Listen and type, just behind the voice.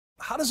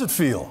How does it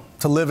feel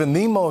to live in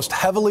the most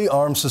heavily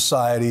armed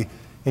society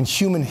in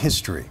human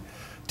history?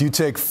 Do you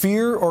take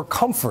fear or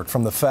comfort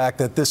from the fact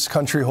that this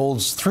country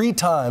holds 3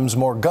 times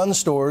more gun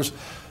stores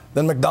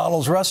than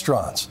McDonald's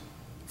restaurants?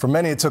 For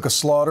many, it took a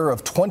slaughter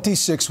of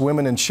 26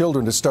 women and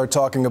children to start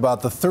talking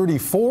about the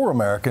 34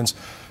 Americans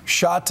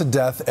shot to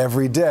death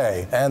every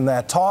day. And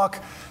that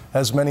talk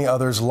has many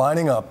others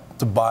lining up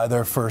to buy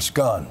their first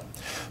gun.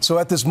 So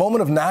at this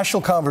moment of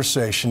national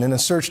conversation, in a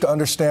search to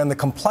understand the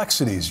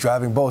complexities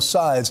driving both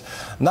sides,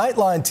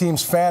 Nightline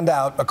teams fanned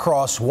out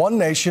across one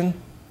nation,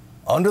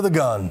 under the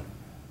gun,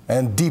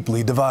 and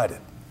deeply divided.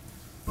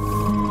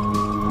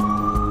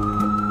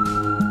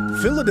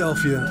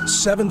 Philadelphia,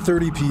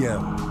 7:30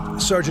 p.m.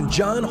 Sergeant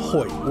John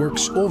Hoyt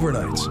works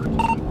overnights.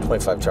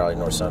 25 Charlie,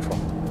 North Central.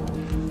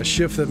 A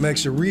shift that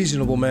makes a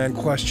reasonable man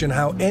question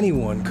how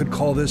anyone could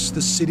call this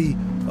the city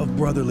of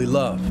brotherly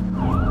love.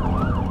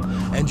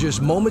 And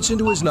just moments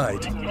into his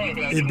night,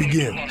 it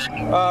begins.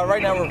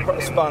 Right now we're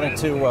responding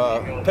to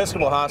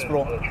Episcopal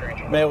Hospital.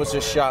 Man was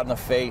just shot in the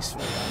face.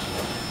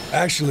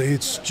 Actually,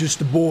 it's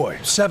just a boy,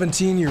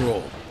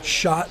 17-year-old,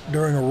 shot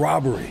during a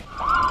robbery.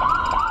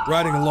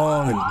 Riding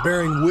along and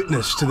bearing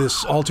witness to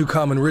this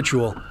all-too-common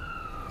ritual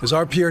is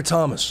our Pierre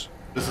Thomas.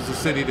 This is a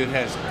city that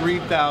has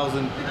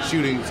 3,000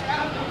 shootings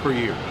per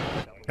year.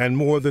 And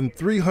more than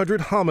 300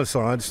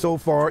 homicides so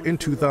far in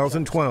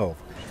 2012.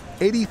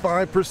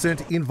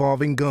 85%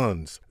 involving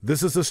guns.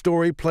 This is a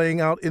story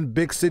playing out in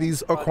big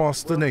cities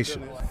across the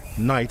nation,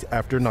 night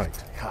after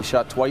night. He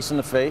shot twice in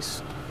the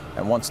face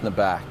and once in the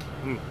back.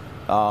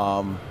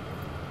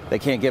 They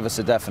can't give us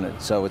a definite,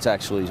 so it's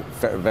actually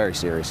very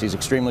serious. He's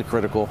extremely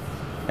critical,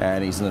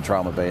 and he's in the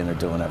trauma bay, and they're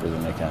doing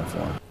everything they can for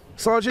him.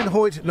 Sergeant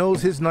Hoyt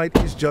knows his night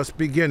is just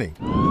beginning,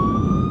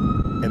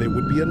 and it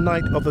would be a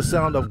night of the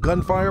sound of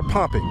gunfire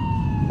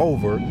popping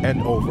over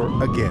and over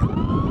again.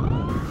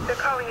 They're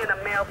calling in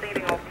a male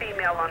beating on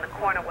female on the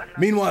corner.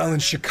 Meanwhile, in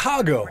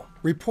Chicago,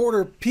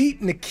 reporter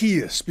Pete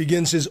Nikias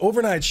begins his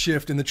overnight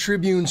shift in the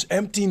Tribune's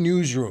empty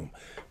newsroom,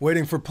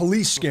 waiting for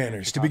police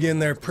scanners to begin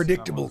their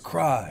predictable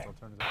cry.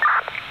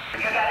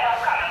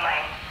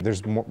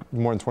 There's more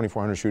than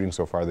 2,400 shootings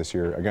so far this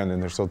year, again,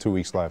 and there's still 2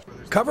 weeks left.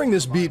 Covering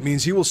this beat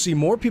means he will see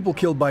more people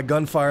killed by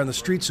gunfire in the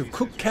streets of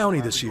Cook County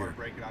this year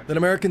than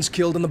Americans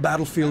killed on the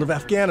battlefield of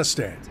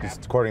Afghanistan.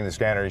 According to the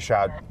scanner, he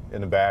shot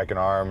in the back and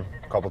arm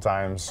a couple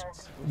times.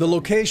 The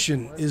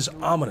location is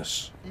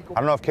ominous. I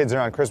don't know if kids are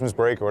on Christmas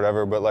break or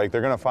whatever, but like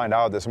they're gonna find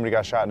out that somebody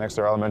got shot next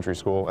to their elementary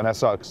school, and that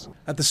sucks.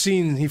 At the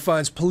scene, he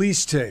finds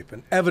police tape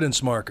and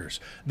evidence markers.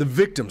 The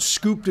victim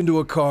scooped into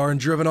a car and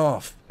driven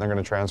off. They're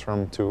gonna transfer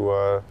him to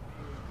a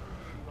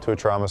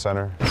trauma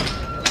center.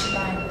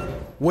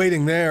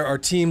 Waiting there are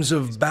teams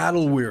of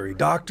battle-weary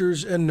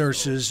doctors and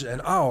nurses and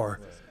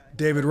our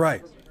David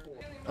Wright.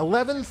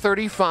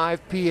 11:35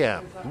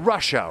 p.m.,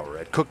 rush hour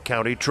at Cook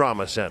County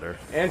Trauma Center.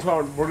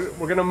 Antoine, we're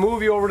going to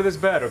move you over to this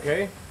bed,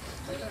 okay?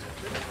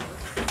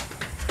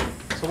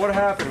 So what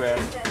happened, man?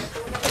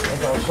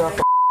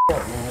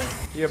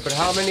 Yeah, but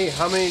how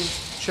many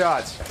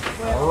shots?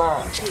 A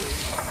lot.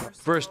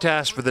 First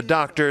task for the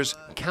doctors,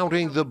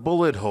 counting the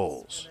bullet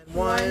holes.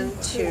 1,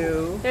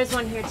 2. There's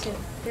one here too.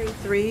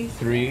 3.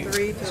 3.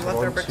 3 to left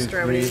upper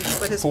extremity.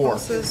 But his 4.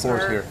 pulses 4's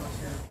are... here.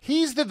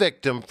 He's the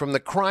victim from the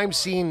crime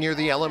scene near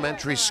the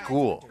elementary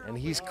school, and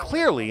he's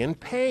clearly in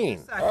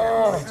pain.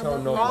 All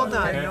done.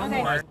 No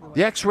more.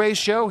 The x-rays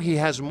show he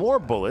has more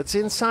bullets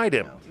inside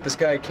him. This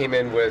guy came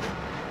in with,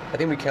 I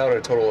think we counted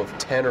a total of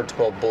 10 or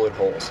 12 bullet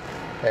holes.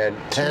 And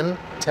 10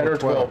 or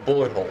 12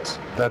 bullet holes.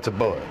 That's a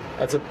bullet.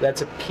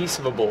 That's a piece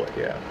of a bullet,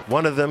 yeah.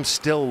 One of them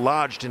still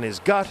lodged in his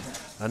gut,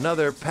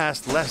 another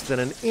passed less than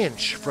an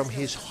inch from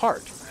his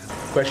heart.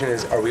 The question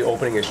is, are we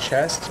opening his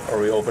chest or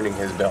are we opening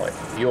his belly?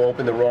 If you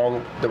open the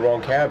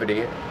wrong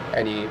cavity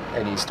and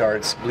he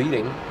starts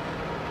bleeding,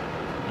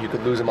 you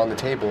could lose him on the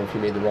table if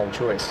you made the wrong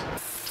choice.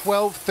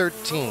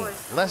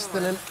 12:13, less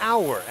than an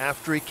hour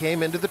after he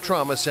came into the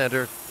trauma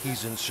center,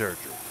 he's in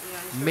surgery.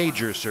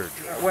 Major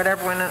surgery.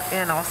 Whatever went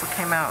in also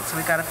came out, so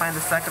we got to find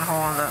the second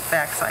hole on the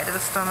back side of the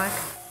stomach.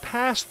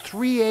 Past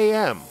 3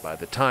 a.m. by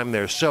the time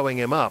they're sewing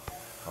him up,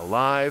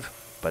 alive,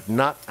 but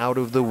not out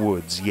of the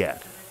woods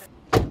yet.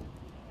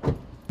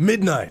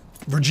 Midnight,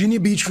 Virginia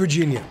Beach,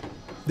 Virginia.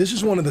 This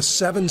is one of the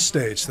 7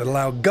 states that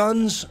allow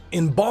guns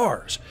in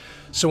bars.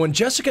 So when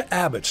Jessica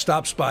Abbott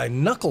stops by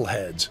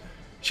Knuckleheads,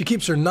 she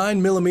keeps her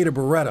 9mm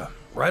Beretta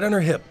right on her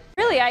hip.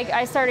 Really,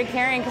 I started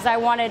carrying because I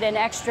wanted an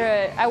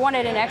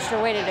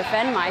extra way to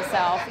defend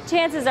myself.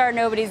 Chances are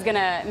nobody's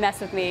gonna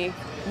mess with me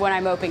when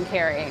I'm open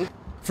carrying.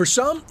 For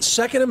some,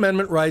 Second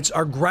Amendment rights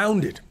are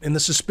grounded in the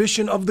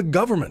suspicion of the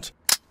government.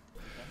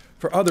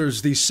 For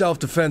others, the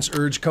self-defense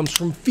urge comes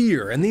from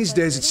fear, and these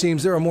days it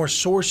seems there are more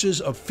sources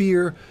of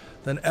fear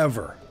than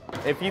ever.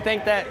 If you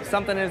think that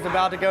something is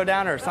about to go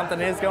down or something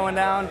is going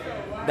down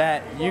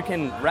that you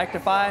can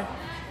rectify,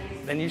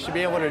 then you should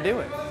be able to do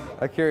it.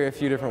 I carry a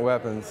few different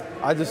weapons.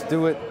 I just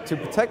do it to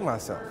protect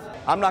myself.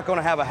 I'm not going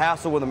to have a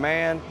hassle with a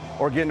man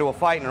or get into a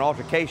fight and an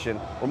altercation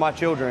where my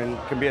children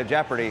can be at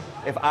jeopardy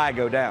if I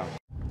go down.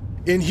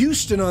 In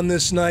Houston on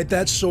this night,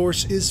 that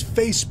source is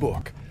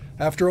Facebook,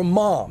 after a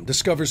mom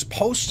discovers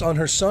posts on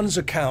her son's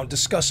account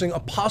discussing a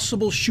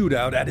possible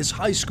shootout at his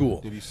high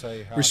school.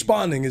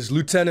 Responding is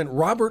Lieutenant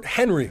Robert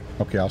Henry.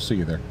 Okay, I'll see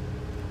you there.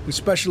 Who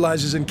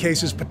specializes in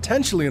cases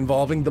potentially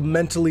involving the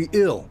mentally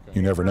ill.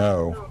 You never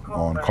know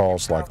on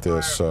calls like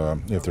this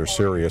if they're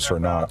serious or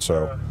not,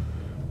 so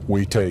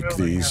we take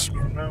these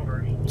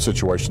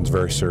situations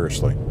very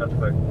seriously.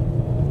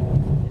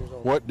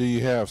 What do you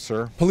have,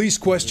 sir? Police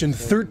questioned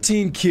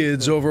 13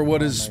 kids over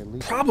what is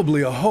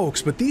probably a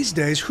hoax, but these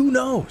days, who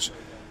knows?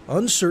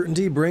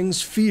 Uncertainty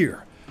brings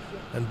fear.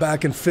 And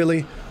back in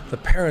Philly, the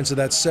parents of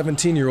that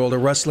 17-year-old are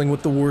wrestling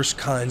with the worst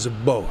kinds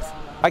of both.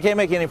 I can't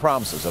make any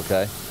promises,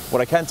 okay?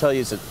 What I can tell you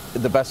is that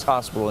the best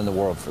hospital in the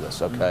world for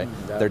this, okay?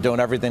 They're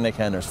doing everything they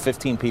can. There's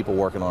 15 people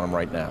working on them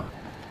right now.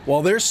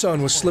 While their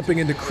son was slipping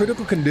into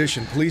critical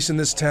condition, police in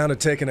this town had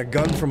taken a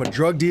gun from a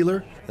drug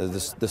dealer.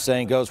 The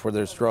saying goes, where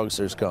there's drugs,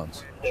 there's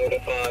guns.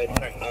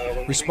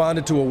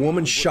 Responded to a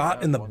woman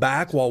shot in the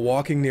back while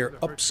walking near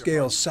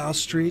upscale South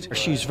Street.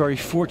 She's very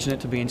fortunate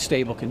to be in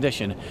stable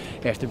condition.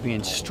 After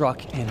being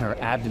struck in her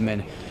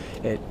abdomen,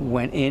 it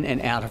went in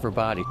and out of her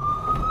body.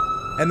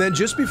 And then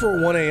just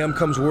before 1 a.m.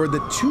 comes word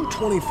that two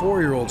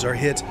 24-year-olds are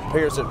hit.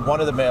 Appears that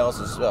one of the males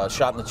is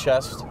shot in the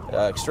chest,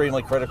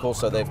 extremely critical,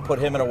 so they've put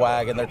him in a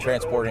wagon. They're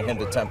transporting him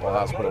to Temple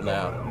Hospital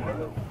now.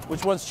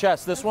 Which one's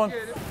chest? This one?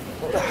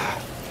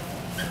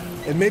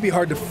 It may be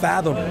hard to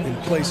fathom in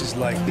places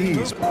like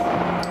these.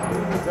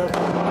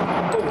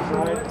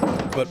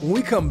 But when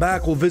we come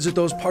back, we'll visit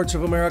those parts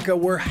of America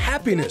where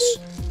happiness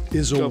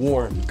is a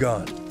warm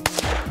gun.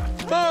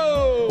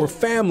 Where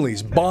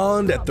families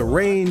bond at the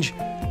range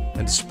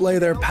and display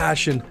their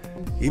passion,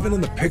 even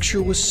in the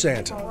picture with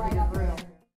Santa.